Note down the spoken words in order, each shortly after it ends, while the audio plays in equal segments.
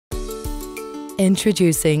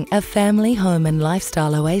Introducing a family home and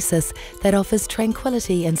lifestyle oasis that offers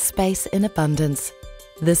tranquility and space in abundance.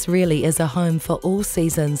 This really is a home for all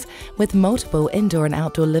seasons, with multiple indoor and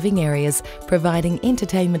outdoor living areas providing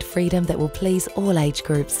entertainment freedom that will please all age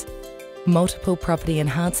groups. Multiple property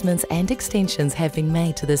enhancements and extensions have been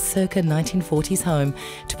made to this circa 1940s home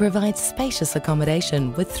to provide spacious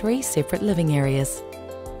accommodation with 3 separate living areas.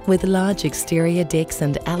 With large exterior decks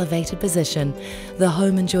and elevated position, the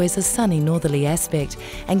home enjoys a sunny northerly aspect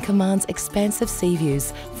and commands expansive sea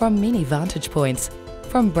views from many vantage points,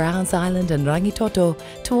 from Browns Island and Rangitoto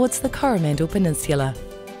towards the Coromandel Peninsula.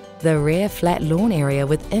 The rare flat lawn area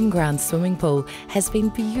with in-ground swimming pool has been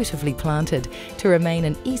beautifully planted to remain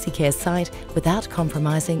an easy care site without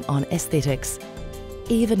compromising on aesthetics.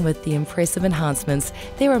 Even with the impressive enhancements,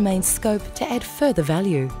 there remains scope to add further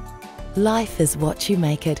value. Life is what you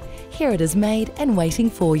make it. Here it is made and waiting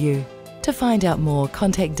for you. To find out more,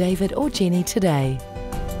 contact David or Jenny today.